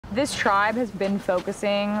This tribe has been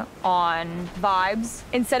focusing on vibes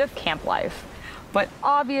instead of camp life. But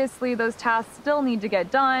obviously those tasks still need to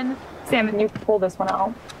get done. Sam, can you pull this one out?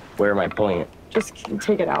 Where am I pulling it? Just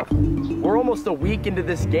take it out. We're almost a week into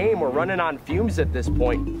this game. We're running on fumes at this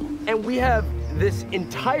point. And we have this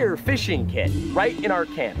entire fishing kit right in our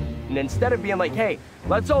camp. And instead of being like, hey,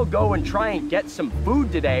 let's all go and try and get some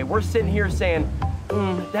food today, we're sitting here saying,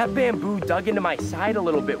 that bamboo dug into my side a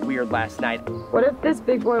little bit weird last night. What if this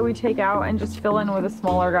big boy we take out and just fill in with a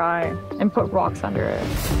smaller guy and put rocks under it?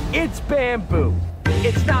 It's bamboo.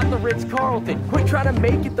 It's not the Ritz Carlton. Quit trying to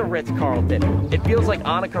make it the Ritz Carlton. It feels like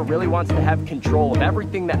Annika really wants to have control of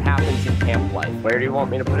everything that happens in camp life. Where do you want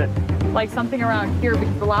me to put it? Like something around here,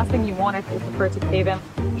 because the last thing you want is for it to cave in.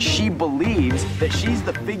 She believes that she's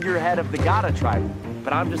the figurehead of the Gata tribe.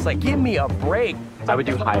 But I'm just like, give me a break. I would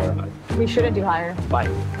do higher. We shouldn't do higher. Why?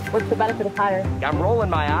 What's the benefit of higher? I'm rolling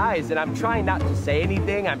my eyes and I'm trying not to say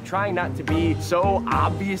anything. I'm trying not to be so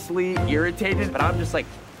obviously irritated, but I'm just like,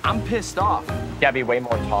 I'm pissed off. Gotta be way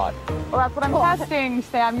more taut. Well, that's what I'm testing,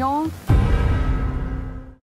 Samuel.